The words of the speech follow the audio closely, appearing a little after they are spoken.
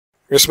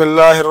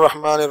Bismillahir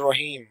Rahmanir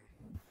Rahim.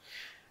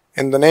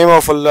 In the name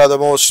of Allah, the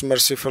most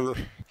merciful,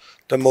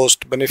 the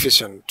most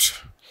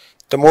beneficent,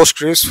 the most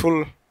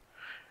graceful,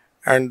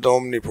 and the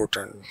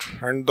omnipotent,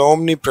 and the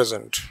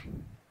omnipresent.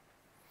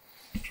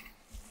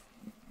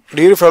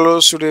 Dear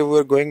fellows, today we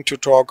are going to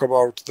talk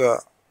about the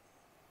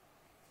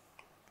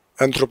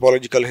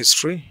anthropological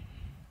history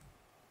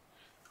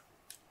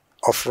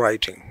of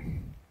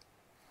writing.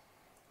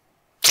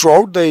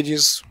 Throughout the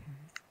ages,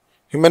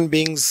 human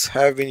beings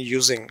have been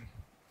using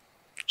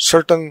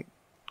certain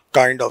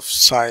kind of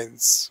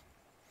signs.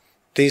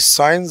 These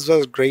signs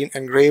were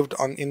engraved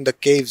in the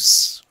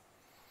caves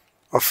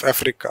of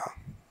Africa,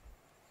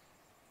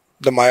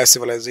 the Maya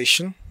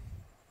civilization,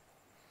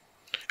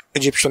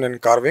 Egyptian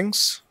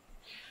carvings,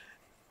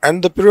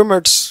 and the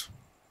pyramids.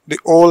 They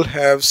all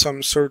have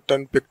some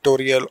certain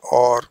pictorial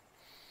or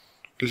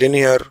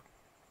linear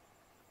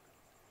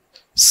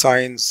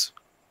signs.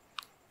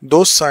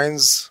 Those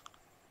signs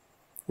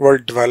were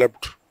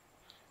developed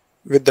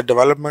with the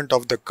development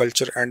of the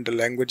culture and the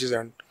languages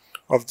and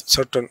of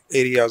certain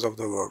areas of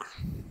the world.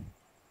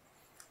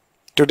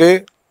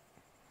 Today,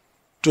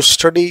 to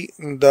study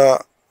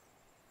the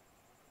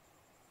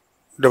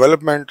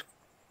development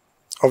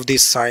of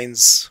these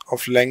signs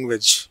of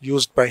language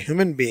used by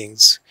human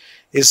beings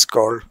is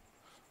called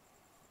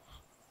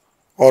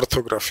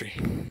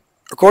orthography.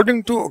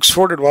 According to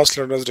Oxford Advanced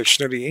Learners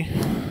Dictionary,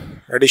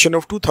 edition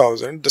of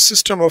 2000, the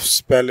system of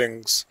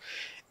spellings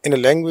in a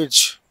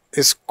language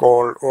is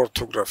called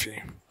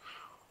orthography.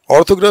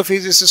 Orthography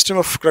is a system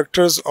of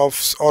characters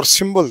or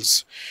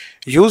symbols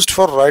used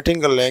for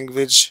writing a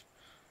language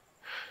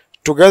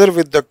together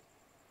with the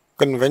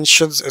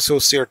conventions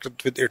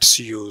associated with its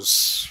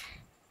use.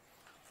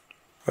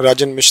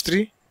 Rajan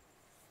Mistry,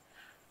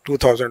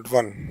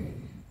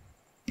 2001.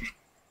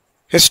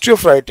 History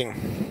of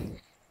writing.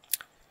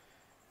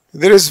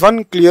 There is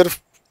one clear,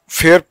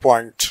 fair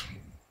point,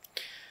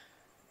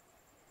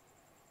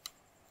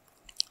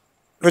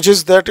 which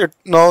is that it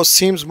now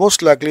seems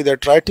most likely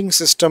that writing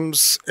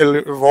systems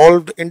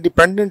evolved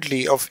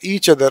independently of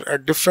each other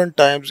at different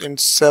times in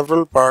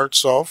several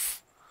parts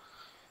of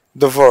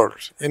the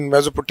world, in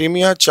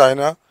Mesopotamia,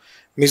 China,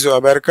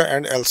 Mesoamerica,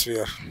 and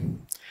elsewhere.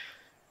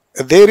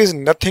 There is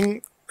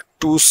nothing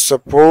to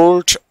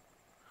support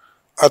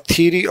a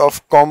theory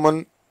of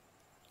common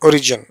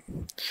origin.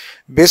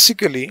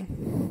 Basically,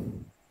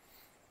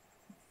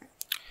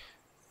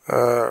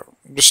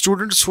 the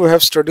students who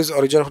have studied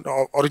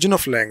origin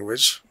of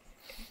language,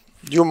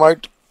 you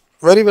might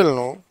very well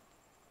know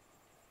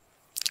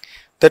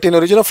that in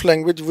origin of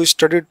language we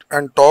studied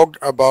and talked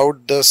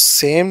about the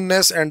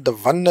sameness and the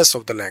oneness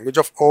of the language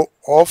of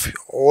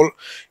all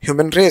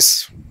human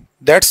race.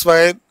 That's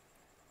why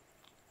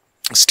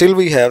still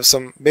we have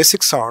some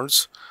basic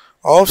sounds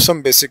of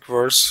some basic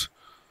words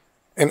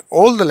in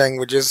all the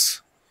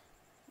languages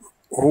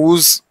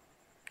whose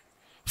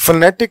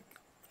phonetic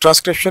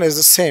transcription is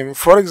the same.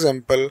 For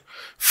example,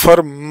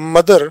 for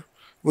mother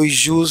we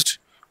use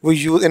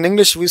in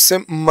English we say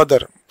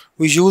mother.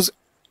 We use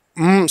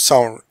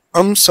sound.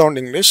 Sound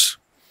English.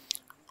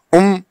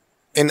 In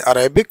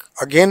Arabic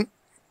again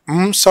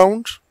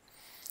sound.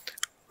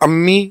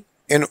 Ammi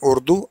in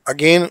Urdu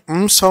again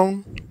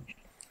sound.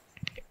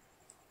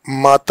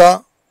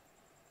 Mata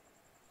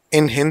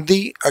in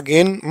Hindi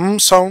again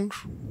sound.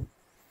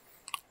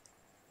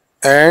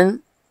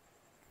 And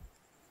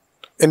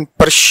in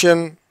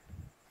Persian,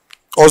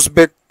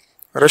 Uzbek,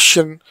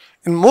 Russian,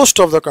 in most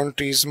of the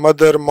countries,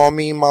 mother,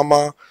 mommy,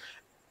 mama,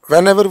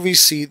 whenever we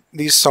see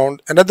these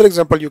sound. Another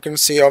example you can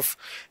say of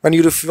when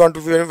we want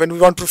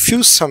to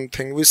refuse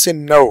something, we say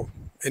no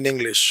in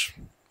English.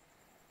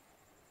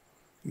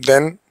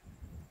 Then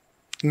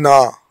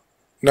na,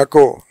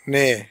 nako,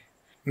 ne,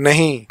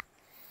 nahi.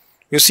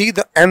 You see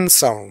the N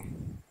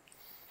sound.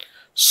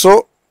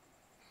 So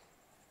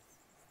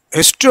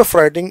history of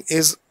writing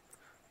is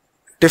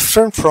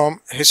different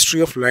from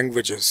history of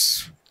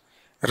languages.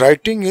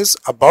 Writing is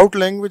about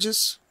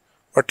languages,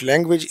 but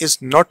language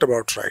is not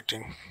about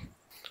writing.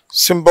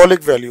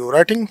 Symbolic value.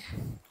 Writing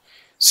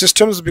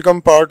systems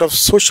become part of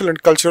social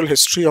and cultural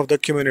history of the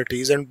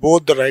communities, and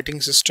both the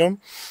writing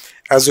system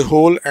as a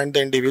whole and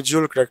the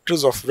individual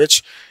characters of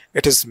which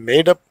it is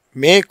made up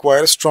may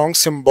acquire strong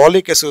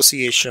symbolic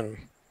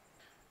association.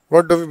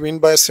 What do we mean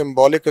by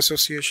symbolic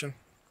association?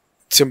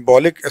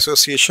 Symbolic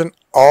association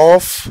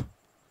of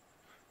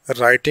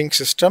writing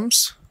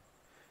systems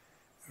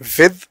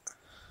with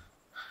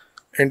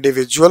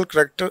individual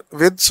character,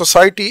 with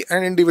society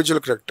and individual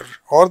character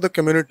or the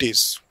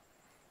communities.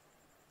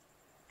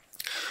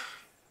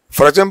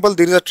 For example,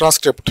 there is a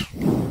transcript.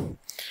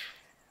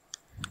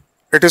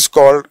 It is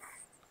called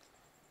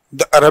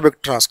the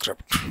Arabic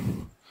transcript.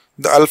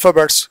 The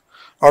alphabets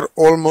are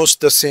almost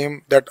the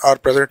same that are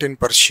present in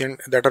Persian,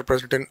 that are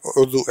present in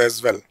Urdu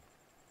as well.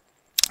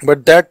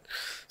 But that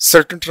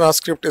certain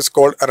transcript is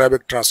called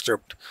Arabic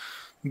transcript.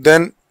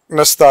 Then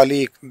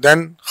Nastaliq,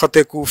 then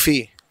Khat-e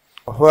Kufi,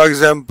 For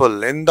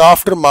example, in the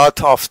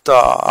aftermath of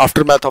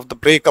the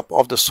breakup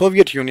of the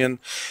Soviet Union,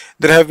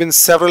 there have been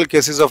several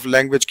cases of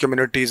language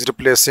communities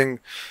replacing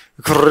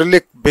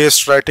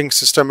Cyrillic-based writing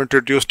system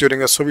introduced during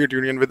the Soviet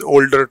Union with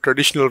older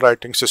traditional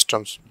writing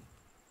systems.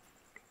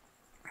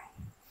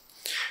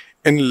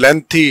 In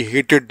lengthy,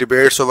 heated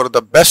debates over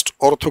the best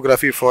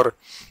orthography for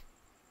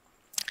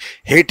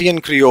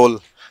Haitian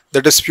Creole,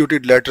 the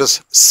disputed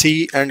letters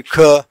C and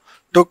K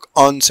took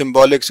on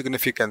symbolic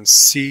significance.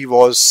 C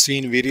was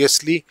seen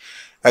variously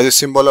as a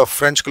symbol of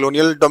French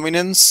colonial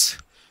dominance.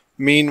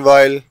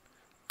 Meanwhile,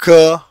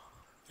 K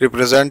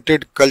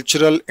represented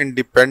cultural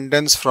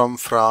independence from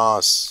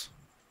France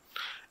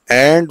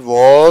and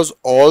was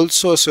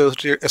also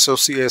associated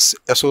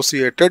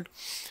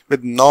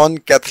with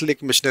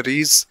non-Catholic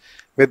missionaries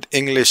with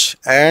English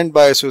and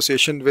by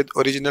association with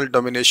original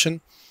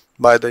domination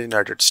by the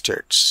United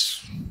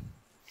States.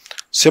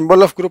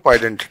 Symbol of group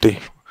identity.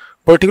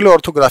 Particular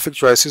orthographic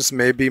choices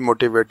may be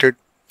motivated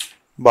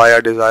by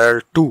a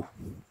desire to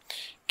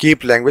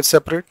keep language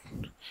separate,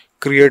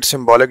 create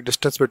symbolic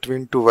distance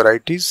between two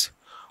varieties.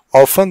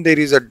 Often there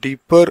is a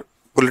deeper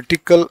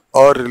political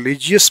or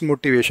religious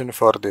motivation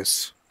for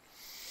this.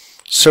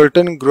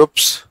 Certain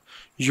groups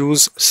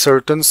use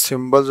certain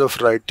symbols of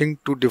writing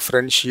to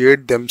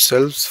differentiate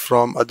themselves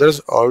from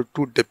others or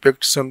to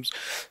depict some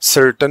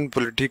certain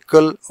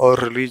political or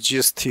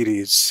religious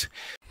theories.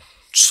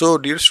 So,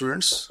 dear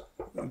students,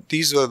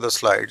 these were the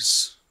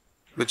slides,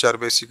 which are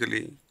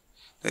basically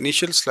the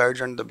initial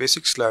slides and the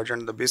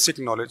basic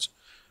knowledge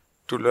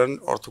to learn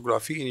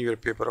orthography in your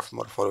paper of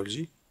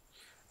morphology.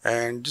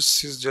 And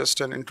this is just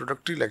an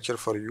introductory lecture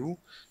for you,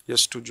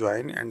 just to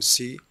join and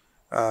see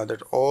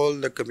that all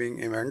the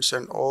coming events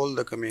and all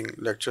the coming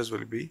lectures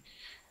will be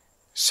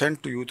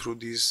sent to you through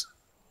these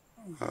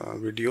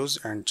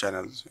videos and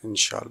channels,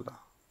 inshallah.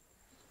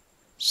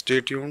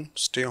 Stay tuned,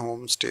 stay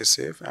home, stay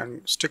safe,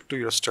 and stick to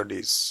your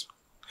studies.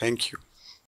 Thank you.